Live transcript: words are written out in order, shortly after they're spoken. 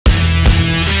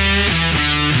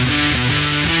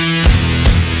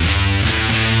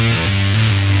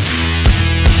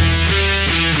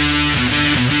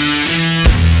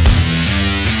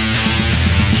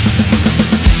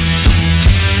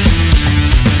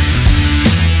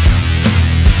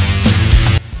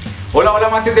Hola, hola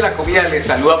amantes de la comida, les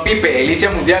saluda Pipe,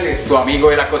 Delicias Mundiales, tu amigo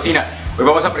de la cocina. Hoy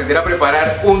vamos a aprender a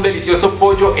preparar un delicioso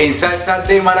pollo en salsa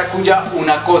de maracuyá,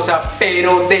 una cosa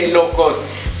pero de locos.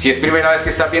 Si es primera vez que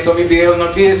estás viendo mis videos, no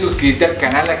olvides suscribirte al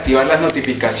canal, activar las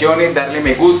notificaciones, darle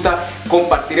me gusta,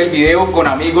 compartir el video con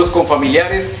amigos, con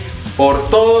familiares, por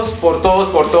todos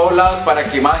lados, para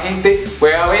que más gente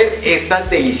pueda ver estas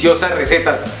deliciosas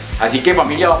recetas. Así que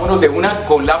familia, vámonos de una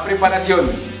con la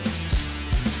preparación.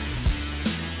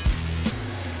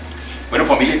 Bueno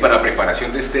familia, y para la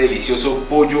preparación de este delicioso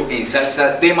pollo en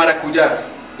salsa de maracuyá,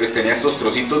 pues tenía estos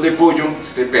trocitos de pollo,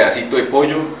 este pedacito de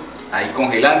pollo ahí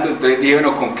congelando. Entonces dije,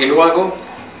 bueno, ¿con qué lo hago?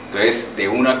 Entonces de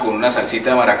una con una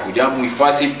salsita de maracuyá, muy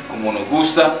fácil, como nos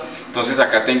gusta. Entonces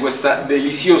acá tengo esta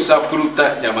deliciosa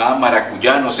fruta llamada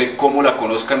maracuyá, no sé cómo la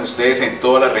conozcan ustedes en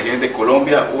todas las regiones de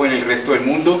Colombia o en el resto del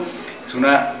mundo. Es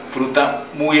una fruta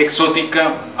muy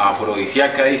exótica,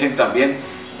 afrodisíaca dicen también,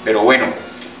 pero bueno,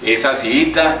 es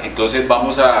acidita. Entonces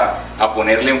vamos a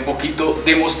ponerle un poquito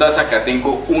de mostaza. Acá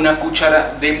tengo una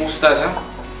cuchara de mostaza,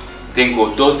 tengo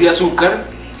 2 de azúcar,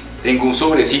 tengo un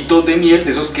sobrecito de miel,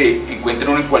 de esos que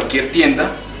encuentran en cualquier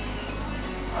tienda,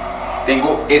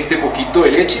 tengo este poquito de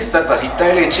leche, esta tacita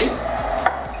de leche,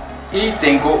 y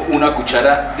tengo una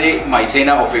cuchara de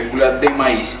maicena o fécula de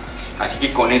maíz. Así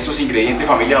que con estos ingredientes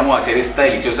familia vamos a hacer esta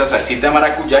deliciosa salsita de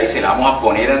maracuyá y se la vamos a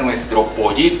poner a nuestro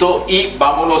pollito y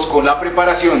vámonos con la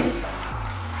preparación.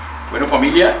 Bueno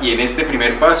familia, y en este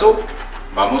primer paso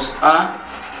vamos a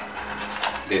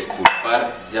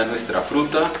despulpar ya nuestra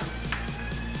fruta.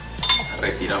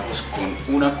 Retiramos con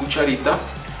una cucharita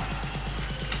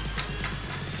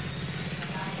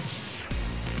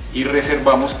y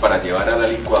reservamos para llevar a la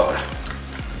licuadora.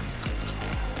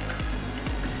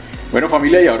 Bueno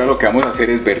familia, y ahora lo que vamos a hacer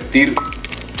es vertir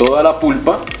toda la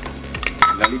pulpa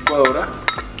en la licuadora,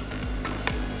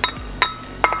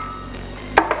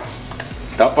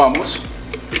 tapamos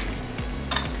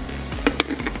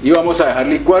y vamos a dejar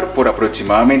licuar por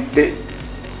aproximadamente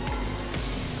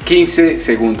 15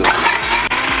 segundos.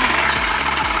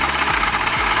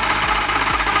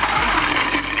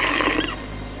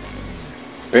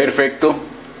 Perfecto,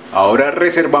 ahora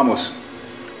reservamos.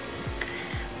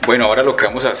 Bueno, ahora lo que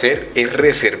vamos a hacer es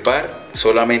reservar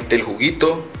solamente el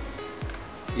juguito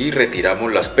y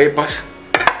retiramos las pepas.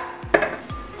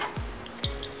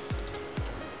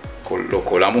 Lo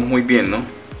colamos muy bien, ¿no?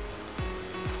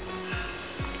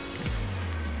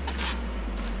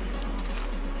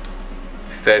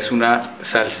 Esta es una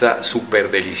salsa súper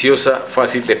deliciosa,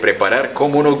 fácil de preparar,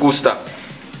 como nos gusta.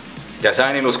 Ya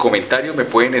saben, en los comentarios me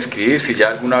pueden escribir si ya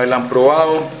alguna vez la han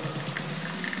probado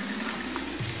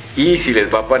y si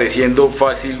les va pareciendo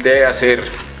fácil de hacer.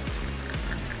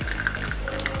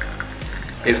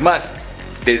 Es más,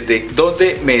 desde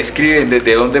dónde me escriben,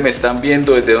 desde dónde me están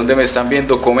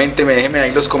viendo, coméntenme, déjenme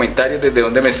ahí los comentarios desde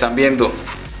dónde me están viendo.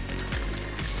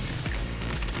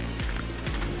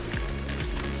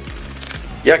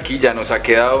 Y aquí ya nos ha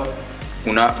quedado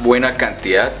una buena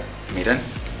cantidad, miren,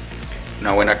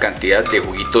 una buena cantidad de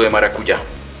juguito de maracuyá.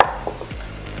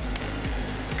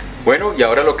 Bueno, y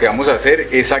ahora lo que vamos a hacer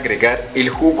es agregar el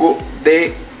jugo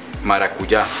de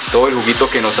maracuyá, todo el juguito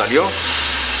que nos salió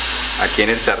aquí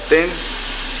en el sartén.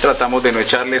 Tratamos de no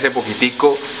echarle ese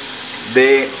poquitico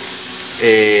de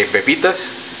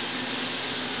pepitas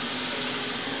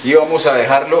y vamos a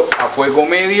dejarlo a fuego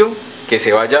medio, que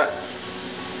se vaya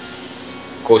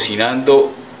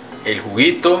cocinando el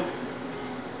juguito.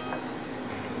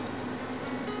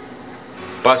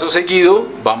 Paso seguido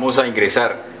vamos a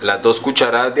ingresar las 2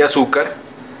 cucharadas de azúcar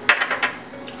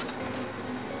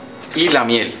y la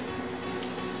miel.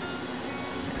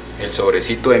 El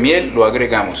sobrecito de miel lo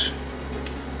agregamos.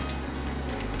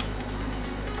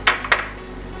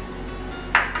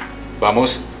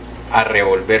 Vamos a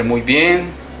revolver muy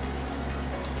bien,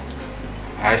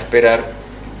 a esperar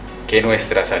que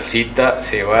nuestra salsita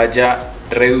se vaya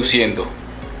reduciendo.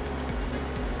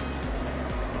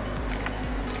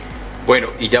 Bueno,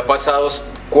 y ya pasados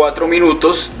 4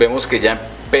 minutos vemos que ya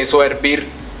empezó a hervir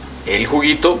el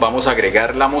juguito. Vamos a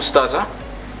agregar la mostaza.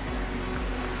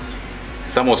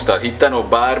 Esta mostacita nos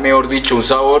va a dar, mejor dicho, un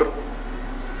sabor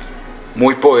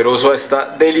muy poderoso a esta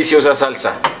deliciosa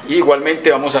salsa. Y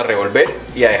igualmente vamos a revolver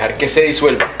y a dejar que se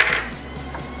disuelva.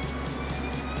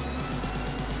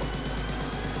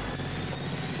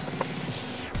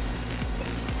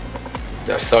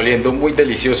 Ya está oliendo muy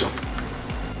delicioso.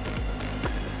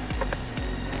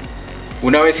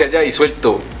 Una vez se haya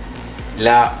disuelto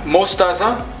la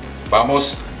mostaza,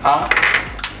 vamos a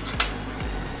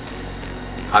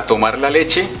tomar la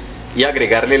leche y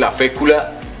agregarle la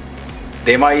fécula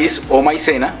de maíz o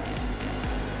maicena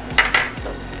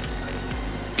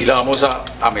y la vamos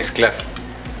a mezclar.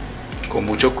 Con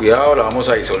mucho cuidado la vamos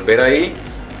a disolver ahí.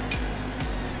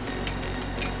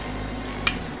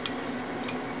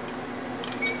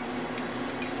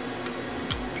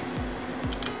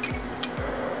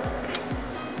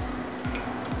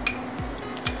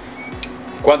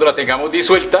 Cuando la tengamos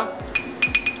disuelta,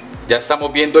 ya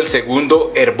estamos viendo el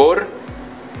segundo hervor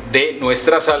de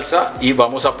nuestra salsa y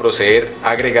vamos a proceder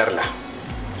a agregarla.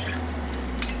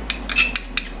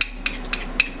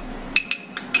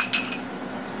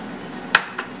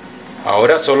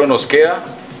 Ahora solo nos queda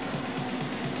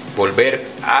volver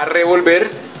a revolver.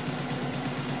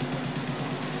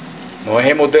 No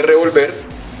dejemos de revolver.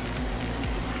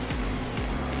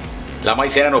 La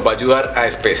maicena nos va a ayudar a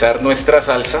espesar nuestra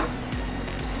salsa.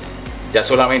 Ya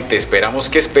solamente esperamos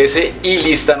que espese y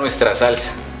lista nuestra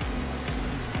salsa.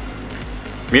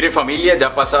 Miren familia,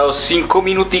 ya pasados 5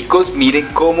 minuticos, miren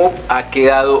cómo ha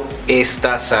quedado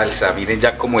esta salsa. Miren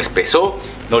ya cómo espesó.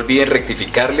 No olviden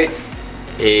rectificarle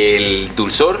el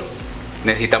dulzor.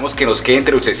 Necesitamos que nos quede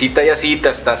entre dulcecita y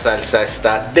acidita. Esta salsa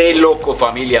está de loco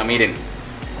familia, miren.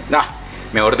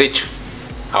 Mejor dicho.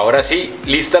 Ahora sí,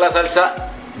 lista la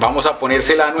salsa. Vamos a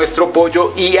ponérsela a nuestro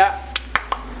pollo y a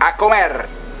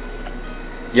comer.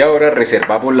 Y ahora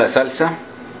reservamos la salsa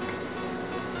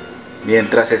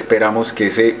mientras esperamos que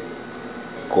se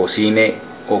cocine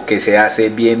o que se hace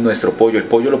bien nuestro pollo. El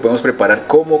pollo lo podemos preparar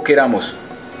como queramos.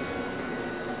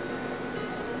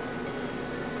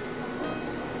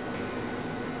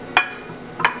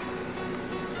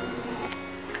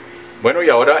 Bueno, y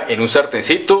ahora en un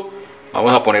sartencito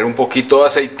vamos a poner un poquito de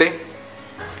aceite.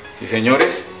 Sí,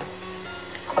 señores,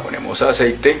 ponemos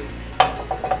aceite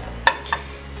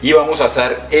y vamos a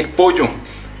asar el pollo.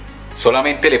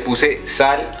 Solamente le puse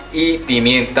sal y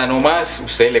pimienta nomás.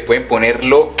 Ustedes le pueden poner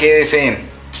lo que deseen.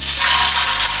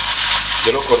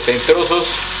 Yo lo corté en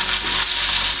trozos.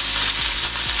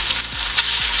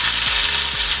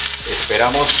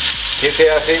 Esperamos que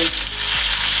se hace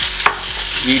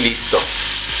y listo.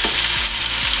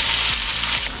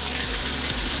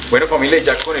 Bueno familia,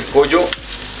 ya con el pollo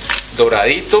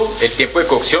doradito, el tiempo de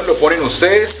cocción lo ponen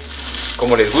ustedes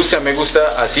como les gusta. Me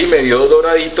gusta así, medio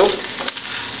doradito.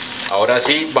 Ahora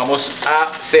sí, vamos a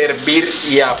servir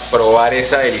y a probar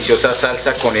esa deliciosa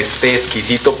salsa con este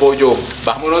exquisito pollo.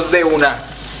 Vámonos de una.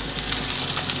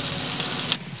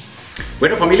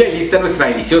 Bueno familia, lista nuestra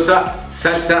deliciosa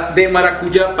salsa de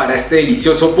maracuyá para este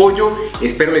delicioso pollo.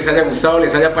 Espero les haya gustado,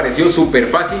 les haya parecido súper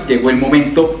fácil. Llegó el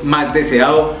momento más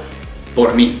deseado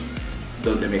por mí,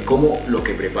 donde me como lo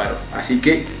que preparo. Así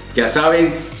que ya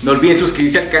saben, no olviden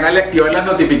suscribirse al canal y activar las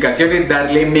notificaciones,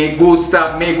 darle me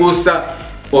gusta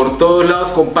por todos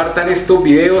lados. Compartan estos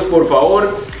videos por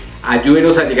favor,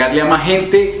 ayúdenos a llegarle a más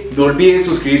gente. No olviden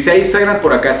suscribirse a Instagram,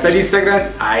 por acá está el Instagram,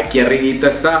 aquí arribita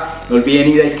está. No olviden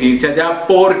ir a inscribirse allá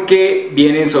porque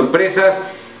vienen sorpresas.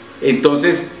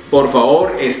 Entonces por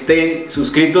favor estén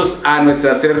suscritos a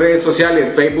nuestras 3 redes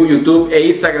sociales, Facebook, YouTube e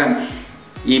Instagram.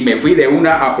 Y me fui de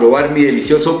una a probar mi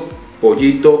delicioso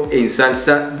pollito en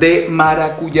salsa de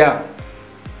maracuyá.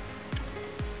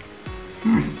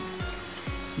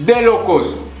 De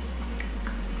locos.